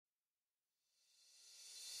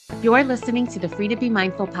You're listening to the Free to Be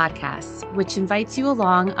Mindful podcast, which invites you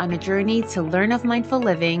along on a journey to learn of mindful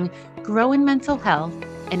living, grow in mental health,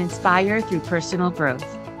 and inspire through personal growth.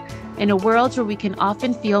 In a world where we can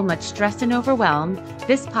often feel much stress and overwhelmed,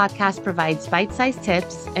 this podcast provides bite-sized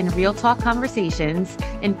tips and real talk conversations,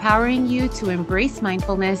 empowering you to embrace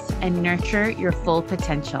mindfulness and nurture your full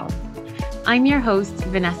potential. I'm your host,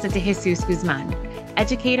 Vanessa de Jesus Guzman,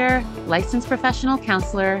 educator, licensed professional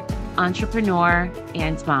counselor, entrepreneur,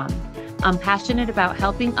 and mom. I'm passionate about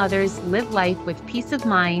helping others live life with peace of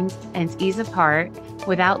mind and ease of heart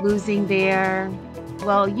without losing their,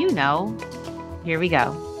 here we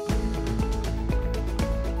go.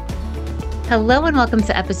 Hello and welcome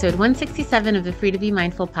to episode 167 of the Free to Be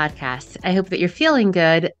Mindful podcast. I hope that you're feeling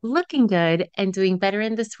good, looking good, and doing better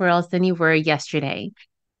in this world than you were yesterday.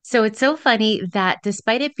 So it's so funny that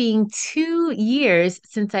despite it being 2 years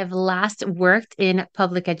since I've last worked in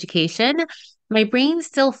public education, my brain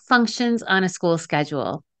still functions on a school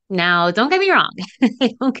schedule. Now, don't get me wrong,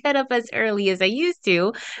 I don't get up as early as I used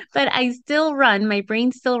to, but my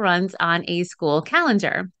brain still runs on a school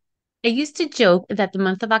calendar. I used to joke that the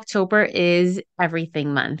month of October is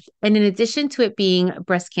everything month. And in addition to it being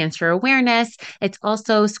breast cancer awareness, it's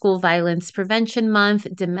also school violence prevention month,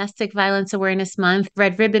 domestic violence awareness month,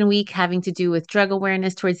 Red Ribbon Week having to do with drug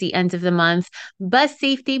awareness towards the end of the month, bus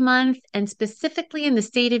safety month, and specifically in the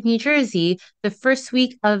state of New Jersey, the first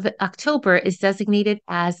week of October is designated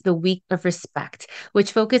as the Week of Respect,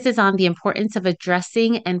 which focuses on the importance of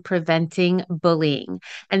addressing and preventing bullying.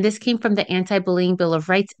 And this came from the Anti-Bullying Bill of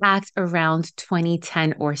Rights Act around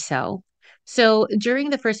 2010 or so. So during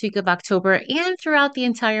the first week of October and throughout the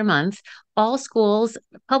entire month, all schools,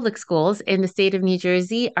 public schools in the state of New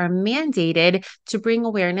Jersey are mandated to bring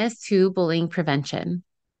awareness to bullying prevention.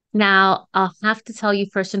 Now, I'll have to tell you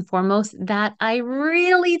first and foremost that I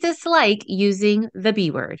really dislike using the B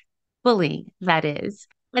word, bullying, that is.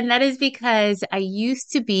 And that is because I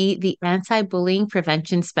used to be the anti-bullying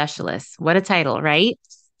prevention specialist. What a title, right?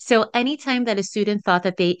 So anytime that a student thought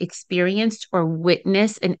that they experienced or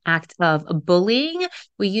witnessed an act of bullying,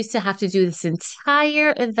 we used to have to do this entire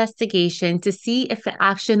investigation to see if the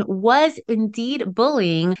action was indeed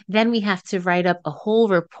bullying. Then we have to write up a whole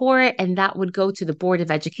report, and that would go to the Board of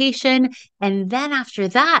Education. And then after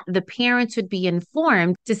that, the parents would be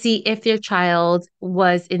informed to see if their child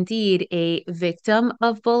was indeed a victim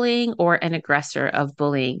of bullying or an aggressor of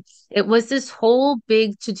bullying. It was this whole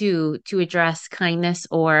big to-do to address kindness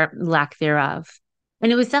or lack thereof.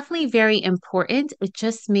 And it was definitely very important. It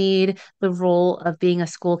just made the role of being a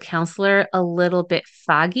school counselor a little bit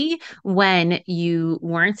foggy when you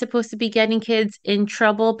weren't supposed to be getting kids in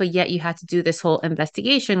trouble, but yet you had to do this whole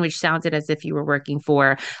investigation, which sounded as if you were working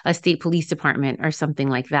for a state police department or something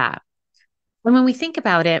like that. And when we think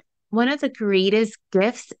about it, one of the greatest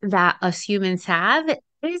gifts that us humans have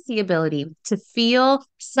is the ability to feel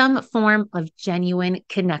some form of genuine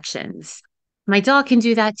connections. My dog can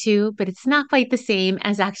do that too, but it's not quite the same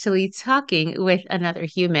as actually talking with another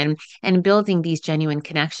human and building these genuine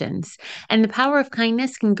connections. And the power of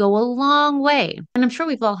kindness can go a long way. And I'm sure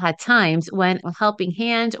we've all had times when a helping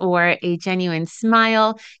hand or a genuine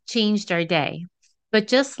smile changed our day. But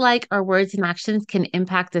just like our words and actions can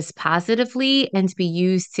impact us positively and be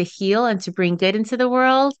used to heal and to bring good into the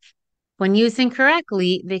world, when used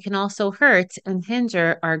incorrectly, they can also hurt and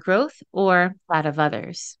hinder our growth or that of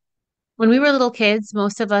others. When we were little kids,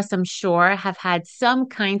 most of us, I'm sure, have had some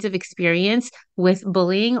kinds of experience with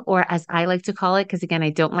bullying, or as I like to call it, because again,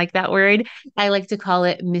 I don't like that word, I like to call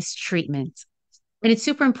it mistreatment. And it's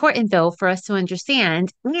super important, though, for us to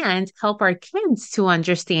understand and help our kids to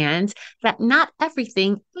understand that not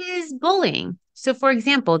everything is bullying. So, for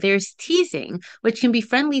example, there's teasing, which can be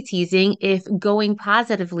friendly teasing if going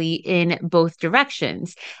positively in both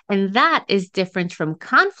directions. And that is different from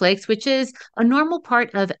conflict, which is a normal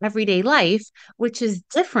part of everyday life, which is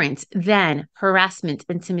different than harassment,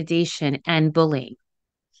 intimidation, and bullying.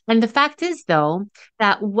 And the fact is, though,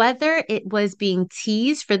 that whether it was being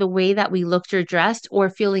teased for the way that we looked or dressed, or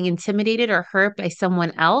feeling intimidated or hurt by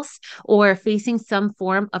someone else, or facing some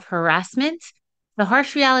form of harassment, the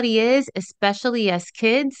harsh reality is, especially as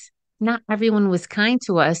kids, not everyone was kind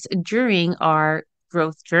to us during our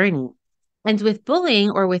growth journey. And with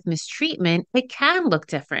bullying or with mistreatment, it can look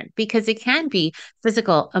different because it can be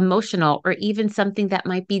physical, emotional, or even something that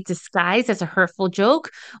might be disguised as a hurtful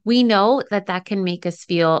joke. We know that that can make us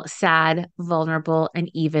feel sad, vulnerable,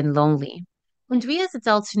 and even lonely. And we as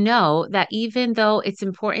adults know that even though it's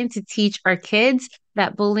important to teach our kids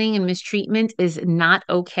that bullying and mistreatment is not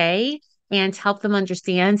okay and help them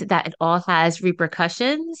understand that it all has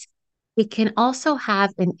repercussions, it can also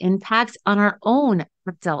have an impact on our own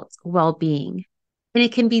adult well being. And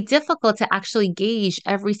it can be difficult to actually gauge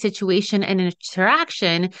every situation and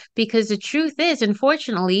interaction because the truth is,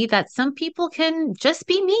 unfortunately, that some people can just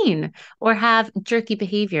be mean or have jerky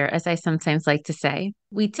behavior, as I sometimes like to say.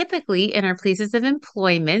 We typically, in our places of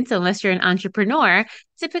employment, unless you're an entrepreneur,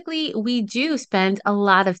 typically we do spend a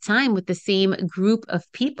lot of time with the same group of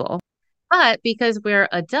people. But because we're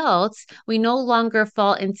adults, we no longer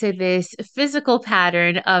fall into this physical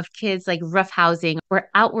pattern of kids like roughhousing or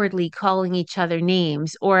outwardly calling each other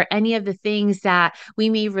names or any of the things that we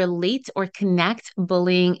may relate or connect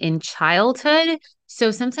bullying in childhood.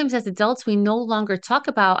 So sometimes as adults, we no longer talk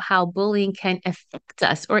about how bullying can affect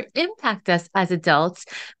us or impact us as adults,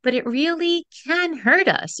 but it really can hurt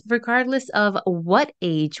us regardless of what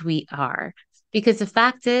age we are. Because the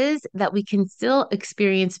fact is that we can still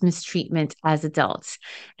experience mistreatment as adults.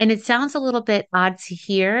 And it sounds a little bit odd to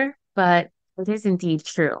hear, but it is indeed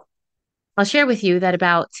true. I'll share with you that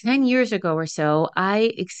about 10 years ago or so,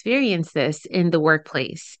 I experienced this in the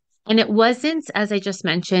workplace. And it wasn't, as I just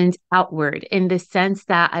mentioned, outward in the sense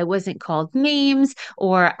that I wasn't called names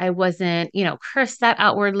or I wasn't, cursed that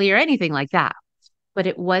outwardly or anything like that, but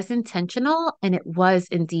it was intentional and it was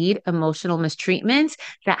indeed emotional mistreatment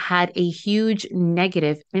that had a huge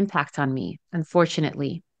negative impact on me,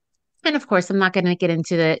 unfortunately. And of course, I'm not going to get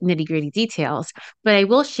into the nitty gritty details, but I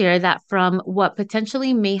will share that from what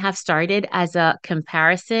potentially may have started as a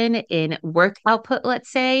comparison in work output,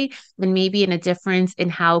 let's say, and maybe in a difference in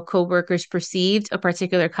how coworkers perceived a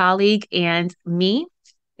particular colleague and me.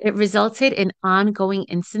 It resulted in ongoing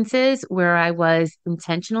instances where I was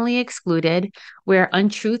intentionally excluded, where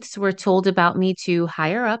untruths were told about me to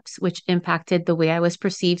higher ups, which impacted the way I was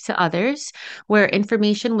perceived to others, where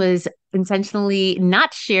information was intentionally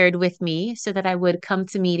not shared with me so that I would come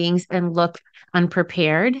to meetings and look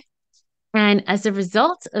unprepared. And as a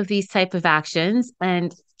result of these type of actions,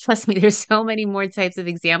 and trust me, there's so many more types of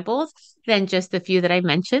examples than just the few that I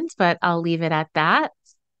mentioned, but I'll leave it at that.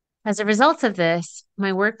 As a result of this,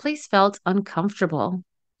 my workplace felt uncomfortable.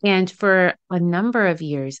 And for a number of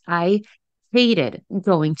years, I hated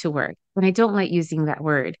going to work. And I don't like using that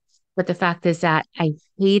word. But the fact is that I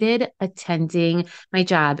hated attending my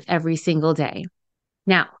job every single day.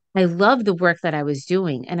 Now, I loved the work that I was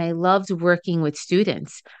doing and I loved working with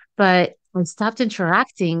students, but I stopped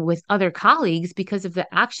interacting with other colleagues because of the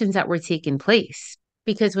actions that were taking place.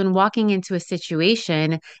 Because when walking into a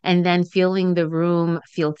situation and then feeling the room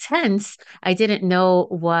feel tense, I didn't know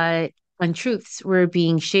what untruths were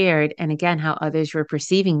being shared and again, how others were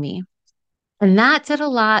perceiving me. And that did a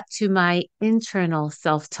lot to my internal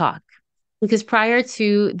self talk. Because prior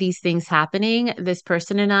to these things happening, this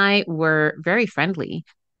person and I were very friendly.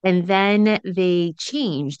 And then they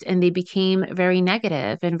changed and they became very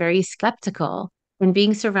negative and very skeptical. And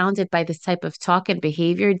being surrounded by this type of talk and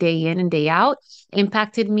behavior day in and day out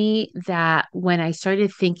impacted me that when I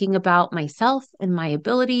started thinking about myself and my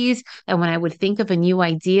abilities, and when I would think of a new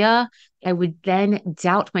idea, I would then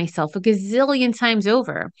doubt myself a gazillion times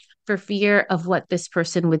over for fear of what this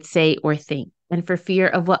person would say or think, and for fear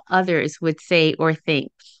of what others would say or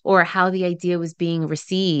think, or how the idea was being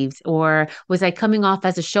received, or was I coming off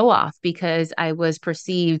as a show off because I was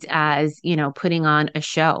perceived as, putting on a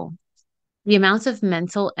show. The amount of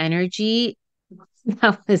mental energy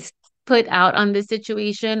that was put out on this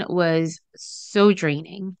situation was so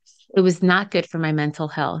draining. It was not good for my mental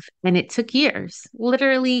health. And it took years,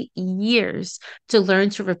 literally years, to learn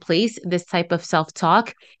to replace this type of self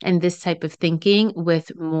talk and this type of thinking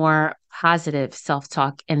with more positive self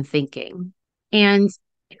talk and thinking. And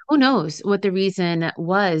who knows what the reason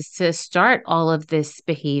was to start all of this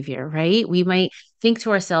behavior, right? We might think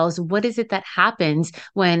to ourselves, what is it that happens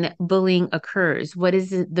when bullying occurs? What is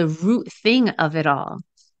the root thing of it all?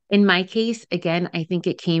 In my case, again, I think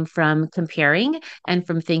it came from comparing and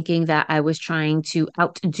from thinking that I was trying to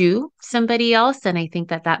outdo somebody else. And I think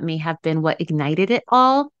that that may have been what ignited it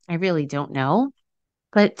all. I really don't know.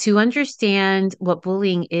 But to understand what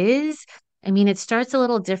bullying is, I mean, it starts a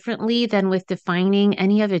little differently than with defining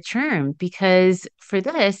any other term, because for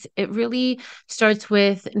this, it really starts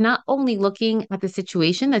with not only looking at the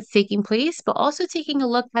situation that's taking place, but also taking a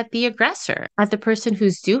look at the aggressor, at the person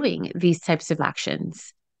who's doing these types of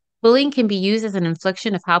actions. Bullying can be used as an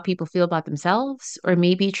infliction of how people feel about themselves, or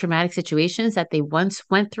maybe traumatic situations that they once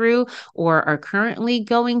went through or are currently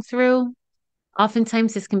going through.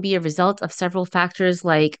 Oftentimes, this can be a result of several factors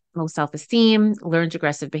like low self esteem, learned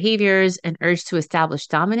aggressive behaviors, an urge to establish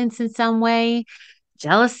dominance in some way,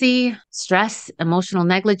 jealousy, stress, emotional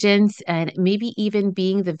negligence, and maybe even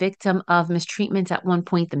being the victim of mistreatment at one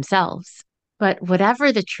point themselves. But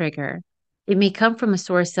whatever the trigger, it may come from a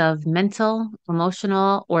source of mental,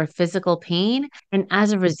 emotional, or physical pain. And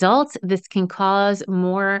as a result, this can cause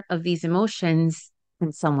more of these emotions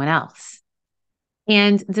in someone else.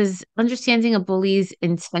 And does understanding a bully's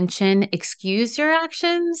intention excuse your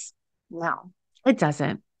actions? No, it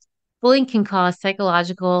doesn't. Bullying can cause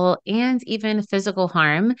psychological and even physical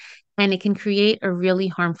harm, and it can create a really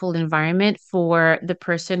harmful environment for the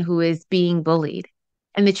person who is being bullied.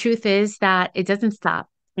 And the truth is that it doesn't stop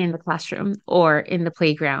in the classroom or in the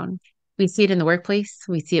playground. We see it in the workplace,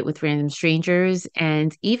 we see it with random strangers,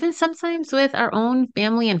 and even sometimes with our own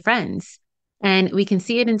family and friends. And we can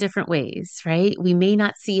see it in different ways, right? We may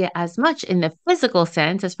not see it as much in the physical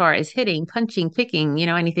sense as far as hitting, punching, kicking,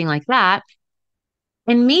 anything like that,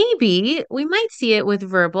 and maybe we might see it with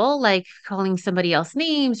verbal, like calling somebody else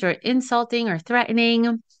names or insulting or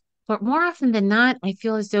threatening. But more often than not, I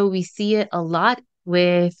feel as though we see it a lot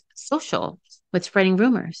with social, with spreading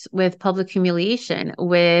rumors, with public humiliation,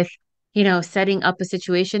 with, setting up a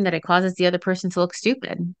situation that it causes the other person to look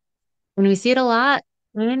stupid. And we see it a lot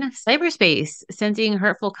in cyberspace, sending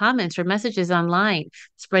hurtful comments or messages online,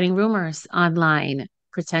 spreading rumors online,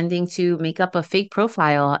 pretending to make up a fake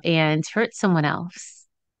profile and hurt someone else.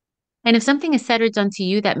 And if something is said or done to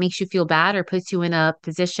you that makes you feel bad or puts you in a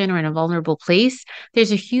position or in a vulnerable place,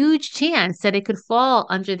 there's a huge chance that it could fall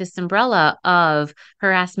under this umbrella of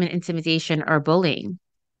harassment, intimidation, or bullying.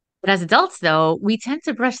 But as adults, though, we tend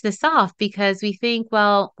to brush this off because we think,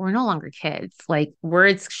 well, we're no longer kids. Like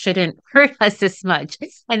words shouldn't hurt us this much,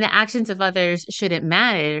 and the actions of others shouldn't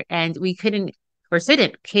matter, and we couldn't or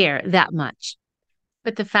shouldn't care that much.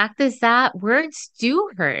 But the fact is that words do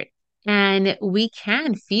hurt, and we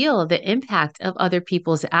can feel the impact of other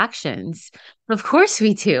people's actions. Of course,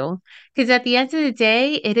 we do. Because at the end of the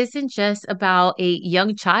day, it isn't just about a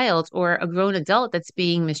young child or a grown adult that's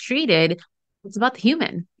being mistreated, it's about the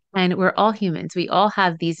human. And we're all humans. We all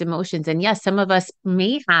have these emotions. And yes, some of us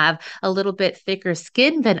may have a little bit thicker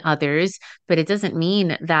skin than others, but it doesn't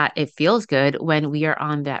mean that it feels good when we are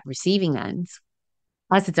on that receiving end.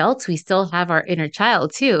 As adults, we still have our inner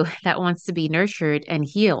child too that wants to be nurtured and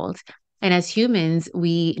healed. And as humans,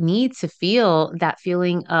 we need to feel that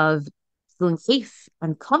feeling of feeling safe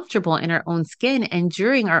and comfortable in our own skin and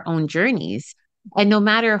during our own journeys. And no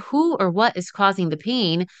matter who or what is causing the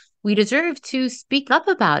pain, we deserve to speak up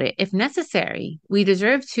about it if necessary. We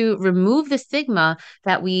deserve to remove the stigma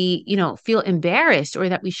that we, feel embarrassed or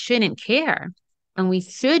that we shouldn't care. And we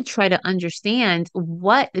should try to understand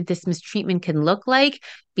what this mistreatment can look like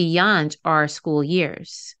beyond our school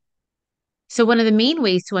years. So, one of the main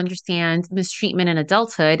ways to understand mistreatment in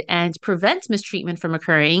adulthood and prevent mistreatment from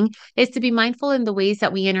occurring is to be mindful in the ways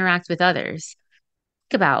that we interact with others.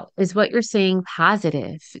 Think about, is what you're saying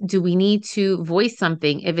positive? Do we need to voice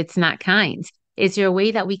something if it's not kind? Is there a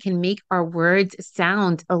way that we can make our words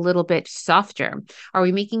sound a little bit softer? Are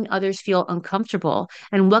we making others feel uncomfortable?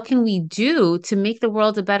 And what can we do to make the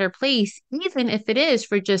world a better place, even if it is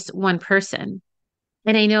for just one person?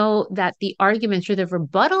 And I know that the arguments or the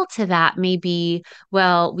rebuttal to that may be,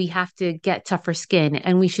 well, we have to get tougher skin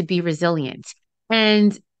and we should be resilient.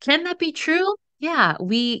 And can that be true? Yeah,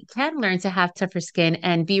 we can learn to have tougher skin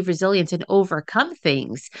and be resilient and overcome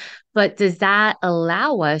things. But does that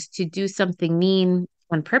allow us to do something mean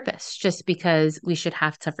on purpose just because we should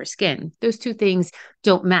have tougher skin? Those two things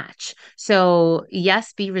don't match. So,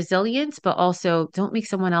 yes, be resilient, but also don't make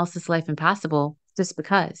someone else's life impossible just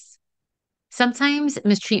because. Sometimes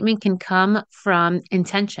mistreatment can come from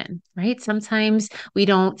intention, right? Sometimes we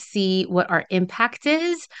don't see what our impact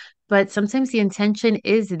is, but sometimes the intention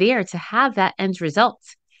is there to have that end result.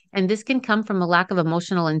 And this can come from a lack of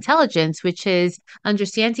emotional intelligence, which is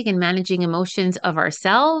understanding and managing emotions of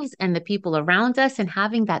ourselves and the people around us, and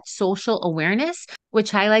having that social awareness,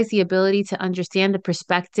 which highlights the ability to understand the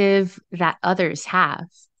perspective that others have.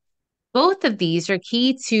 Both of these are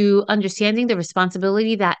key to understanding the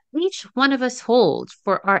responsibility that each one of us hold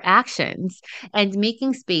for our actions and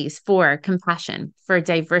making space for compassion, for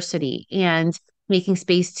diversity, and making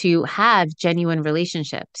space to have genuine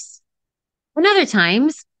relationships. And other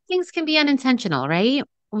times, things can be unintentional, right?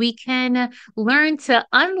 We can learn to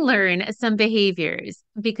unlearn some behaviors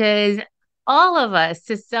because all of us,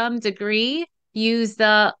 to some degree, use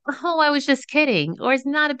oh, I was just kidding, or it's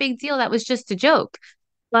not a big deal. That was just a joke.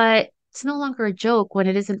 But it's no longer a joke when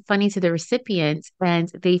it isn't funny to the recipient and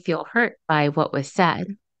they feel hurt by what was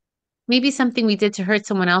said. Maybe something we did to hurt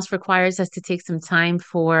someone else requires us to take some time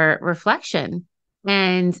for reflection.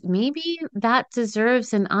 And maybe that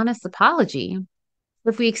deserves an honest apology.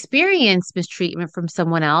 If we experience mistreatment from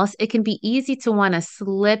someone else, it can be easy to want to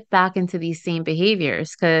slip back into these same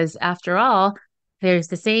behaviors because, after all, there's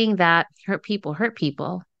the saying that hurt people hurt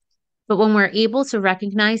people. But when we're able to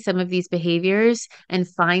recognize some of these behaviors and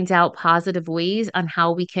find out positive ways on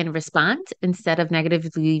how we can respond instead of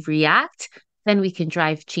negatively react, then we can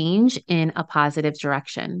drive change in a positive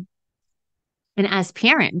direction. And as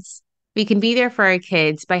parents, we can be there for our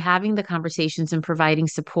kids by having the conversations and providing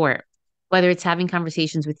support, whether it's having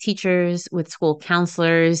conversations with teachers, with school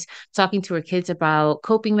counselors, talking to our kids about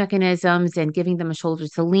coping mechanisms and giving them a shoulder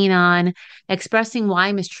to lean on, expressing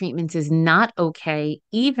why mistreatment is not okay,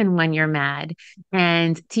 even when you're mad,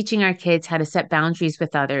 and teaching our kids how to set boundaries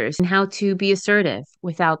with others and how to be assertive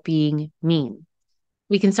without being mean.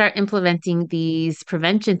 We can start implementing these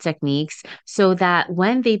prevention techniques so that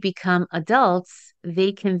when they become adults,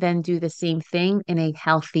 they can then do the same thing in a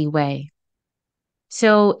healthy way.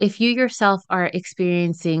 So, if you yourself are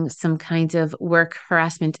experiencing some kind of work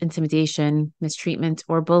harassment, intimidation, mistreatment,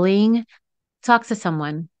 or bullying, talk to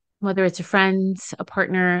someone, whether it's a friend, a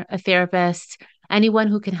partner, a therapist, anyone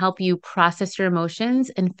who can help you process your emotions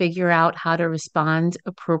and figure out how to respond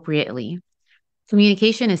appropriately.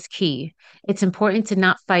 Communication is key. It's important to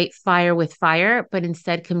not fight fire with fire, but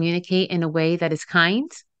instead communicate in a way that is kind,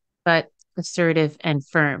 but assertive and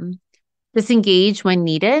firm. Disengage when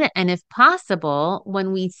needed, and if possible,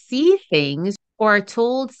 when we see things or are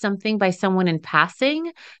told something by someone in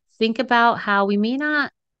passing, think about how we may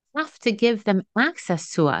not have to give them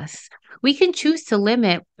access to us. We can choose to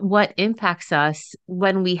limit what impacts us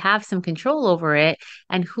when we have some control over it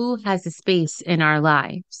and who has a space in our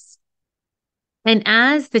lives. And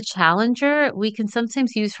as the challenger, we can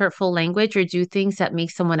sometimes use hurtful language or do things that make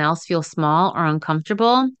someone else feel small or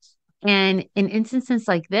uncomfortable. And in instances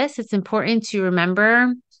like this, it's important to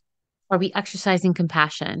remember, are we exercising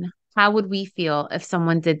compassion? How would we feel if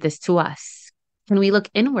someone did this to us? Can we look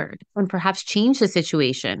inward and perhaps change the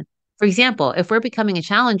situation? For example, if we're becoming a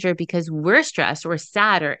challenger because we're stressed or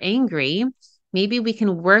sad or angry, maybe we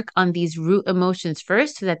can work on these root emotions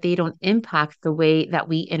first so that they don't impact the way that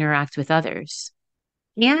we interact with others.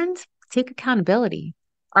 And take accountability.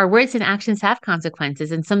 Our words and actions have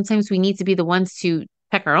consequences, and sometimes we need to be the ones to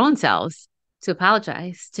check our own selves, to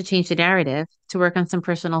apologize, to change the narrative, to work on some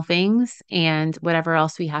personal things, and whatever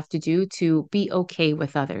else we have to do to be okay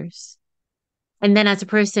with others. And then, as a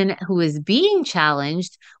person who is being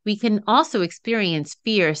challenged, we can also experience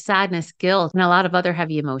fear, sadness, guilt, and a lot of other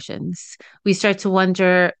heavy emotions. We start to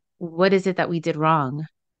wonder, what is it that we did wrong?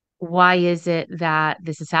 Why is it that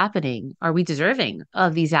this is happening? Are we deserving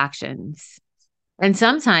of these actions? And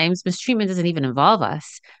sometimes mistreatment doesn't even involve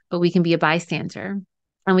us, but we can be a bystander.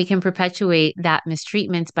 And we can perpetuate that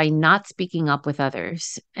mistreatment by not speaking up with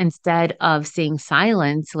others. Instead of staying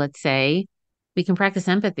silent, let's say, we can practice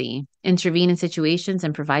empathy, intervene in situations,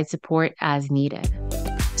 and provide support as needed.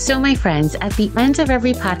 So, my friends, at the end of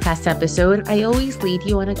every podcast episode, I always lead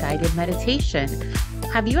you on a guided meditation.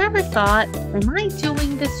 Have you ever thought, am I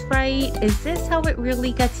doing this right? Is this how it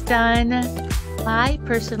really gets done? I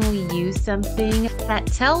personally use something that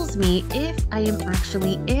tells me if I am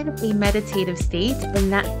actually in a meditative state,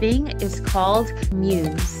 and that thing is called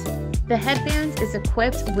Muse. The headband is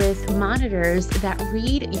equipped with monitors that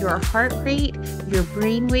read your heart rate, your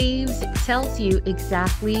brain waves, tells you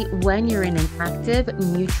exactly when you're in an active,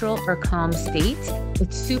 neutral, or calm state.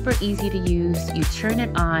 It's super easy to use. You turn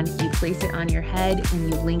it on, you place it on your head,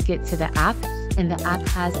 and you link it to the app. And the app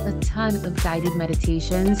has a ton of guided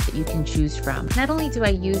meditations that you can choose from. Not only do I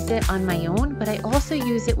use it on my own, but I also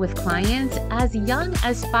use it with clients as young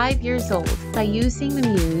as 5 years old. By using the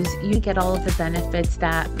Muse, you get all of the benefits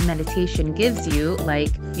that meditation gives you, like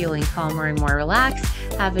feeling calmer and more relaxed,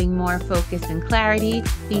 having more focus and clarity,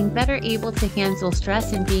 being better able to handle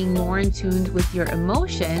stress, and being more in tune with your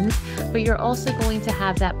emotions. But you're also going to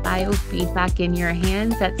have that biofeedback in your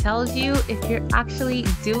hands that tells you if you're actually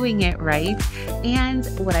doing it right. And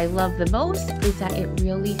what I love the most is that it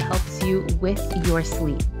really helps you with your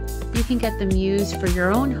sleep. You can get the Muse for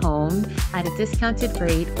your own home at a discounted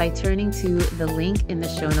rate by turning to the link in the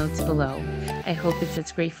show notes below. I hope it's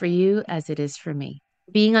as great for you as it is for me.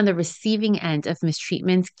 Being on the receiving end of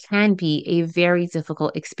mistreatment can be a very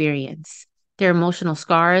difficult experience. There are emotional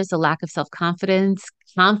scars, a lack of self-confidence,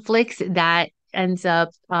 conflicts that ends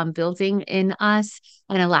up building in us,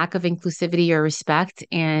 and a lack of inclusivity or respect,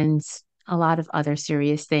 and a lot of other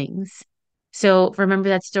serious things. So remember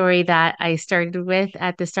that story that I started with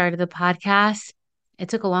at the start of the podcast? It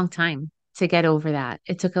took a long time to get over that.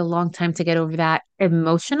 It took a long time to get over that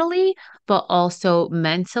emotionally, but also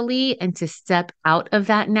mentally, and to step out of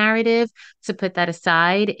that narrative, to put that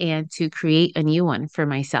aside and to create a new one for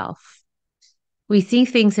myself. We see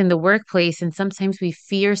things in the workplace, and sometimes we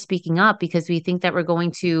fear speaking up because we think that we're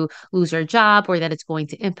going to lose our job, or that it's going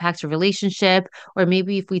to impact a relationship. Or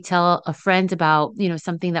maybe if we tell a friend about,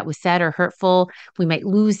 something that was said or hurtful, we might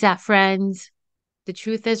lose that friend. The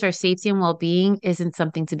truth is, our safety and well-being isn't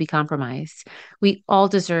something to be compromised. We all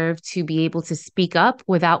deserve to be able to speak up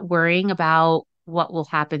without worrying about what will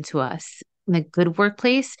happen to us. And a good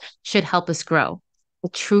workplace should help us grow. A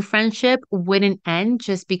true friendship wouldn't end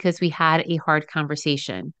just because we had a hard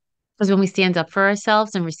conversation. Because when we stand up for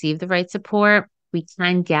ourselves and receive the right support, we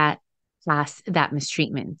can get past that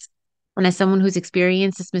mistreatment. And as someone who's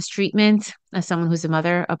experienced this mistreatment, as someone who's a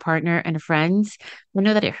mother, a partner, and a friend, I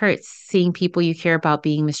know that it hurts seeing people you care about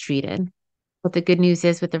being mistreated. But the good news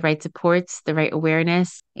is, with the right supports, the right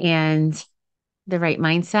awareness, and the right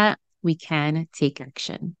mindset, we can take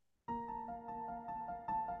action.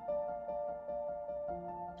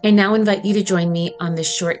 I now invite you to join me on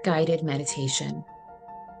this short guided meditation.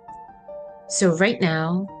 So, right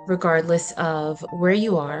now, regardless of where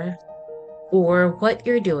you are or what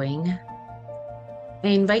you're doing, I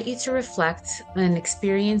invite you to reflect on an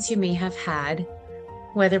experience you may have had,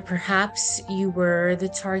 whether perhaps you were the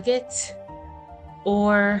target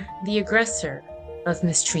or the aggressor of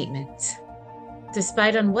mistreatment.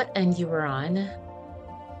 Despite on what end you were on,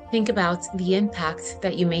 think about the impact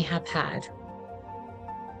that you may have had,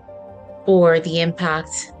 or the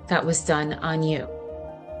impact that was done on you.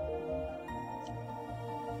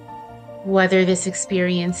 Whether this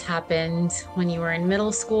experience happened when you were in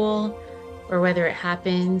middle school, or whether it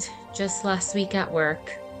happened just last week at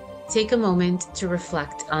work, take a moment to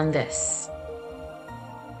reflect on this.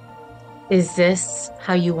 Is this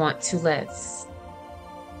how you want to live?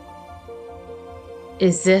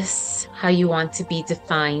 Is this how you want to be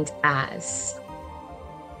defined as?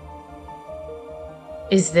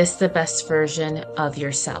 Is this the best version of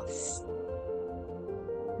yourself?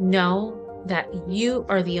 Know that you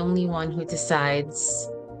are the only one who decides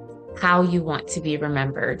how you want to be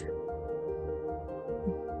remembered,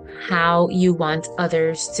 how you want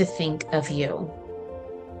others to think of you.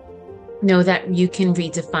 Know that you can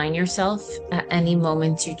redefine yourself at any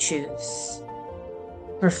moment you choose.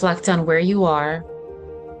 Reflect on where you are,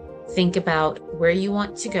 think about where you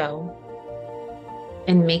want to go,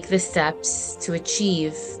 and make the steps to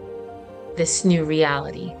achieve this new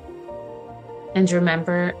reality. And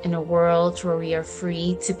remember, in a world where we are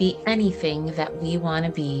free to be anything that we want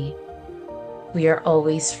to be, we are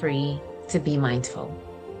always free to be mindful.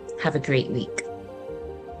 Have a great week.